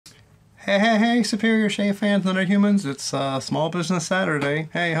Hey, Superior Shave fans and other humans, it's Small Business Saturday.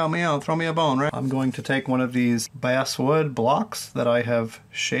 Hey, help me out, throw me a bone, right? I'm going to take one of these basswood blocks that I have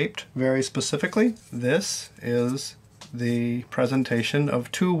shaped very specifically. This is the presentation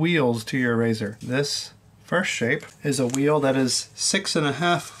of 2 wheels to your razor. This first shape is a wheel that is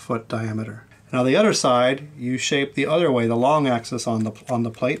 6.5 foot diameter. Now the other side, you shape the other way, the long axis on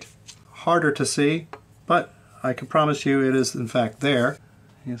the plate. Harder to see, but I can promise you it is in fact there.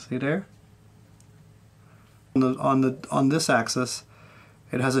 You see there? On this axis,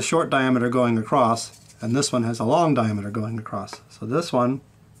 it has a short diameter going across, and this one has a long diameter going across. So this one,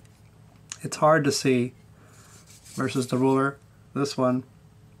 it's hard to see versus the ruler. This one,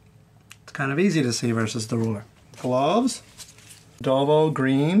 it's kind of easy to see versus the ruler. Gloves, Dovo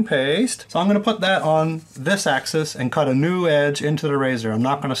green paste. So I'm going to put that on this axis and cut a new edge into the razor. I'm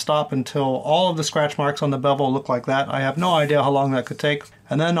not going to stop until all of the scratch marks on the bevel look like that. I have no idea how long that could take.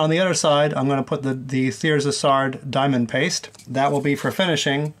 And then on the other side, I'm going to put the Thiers-Essard diamond paste. That will be for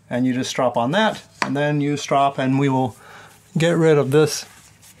finishing, and you just strop on that, and then you strop, and we will get rid of this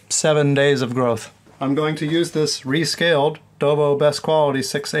 7 days of growth. I'm going to use this rescaled Dovo Best Quality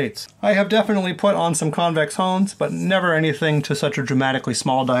 6/8. I have definitely put on some convex hones, but never anything to such a dramatically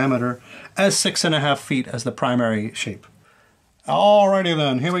small diameter as 6.5 feet as the primary shape. Alrighty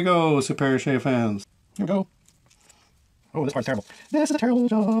then, here we go, Superior Shave fans. Here we go. Oh, this part's terrible. This is a terrible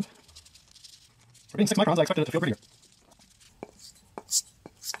job. For being 6 microns, I expected it to feel prettier.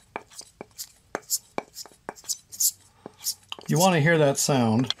 You want to hear that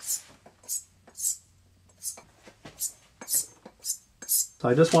sound. So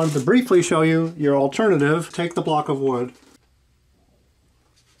I just wanted to briefly show you your alternative. Take the block of wood.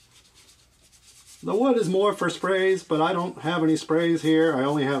 The wood is more for sprays, but I don't have any sprays here. I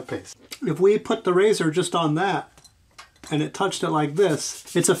only have paste. If we put the razor just on that, and it touched it like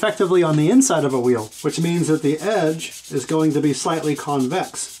this, it's effectively on the inside of a wheel, which means that the edge is going to be slightly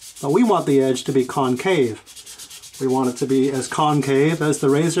convex. But we want the edge to be concave. We want it to be as concave as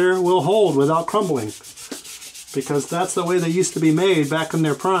the razor will hold without crumbling, because that's the way they used to be made back in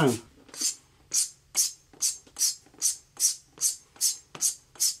their prime.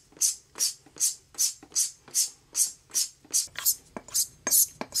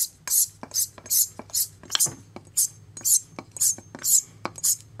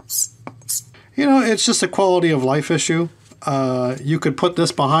 You know, it's just a quality of life issue. You could put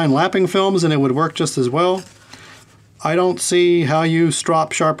this behind lapping films and it would work just as well. I don't see how you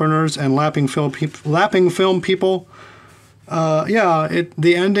strop sharpeners and lapping film people.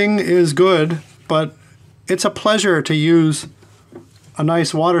 The ending is good, but it's a pleasure to use a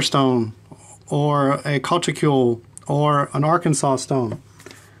nice Waterstone or a Cochicule or an Arkansas stone.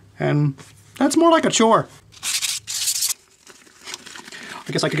 And that's more like a chore.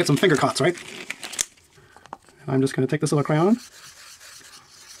 I guess I could get some finger cuts, right? I'm just going to take this little crayon.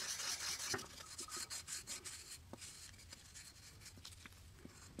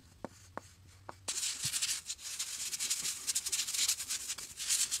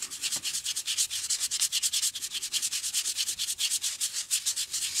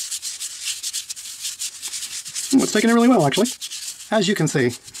 It's taking it really well, actually. As you can see,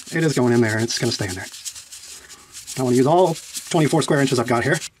 it is going in there, and it's going to stay in there. I want to use all 24 square inches I've got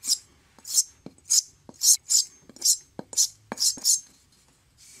here.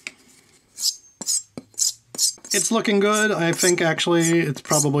 It's looking good. I think actually it's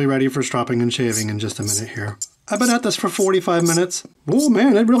probably ready for stropping and shaving in just a minute here. I've been at this for 45 minutes. Oh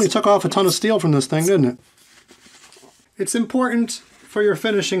man, it really took off a ton of steel from this thing, didn't it? It's important for your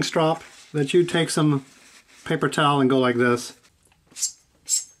finishing strop that you take some paper towel and go like this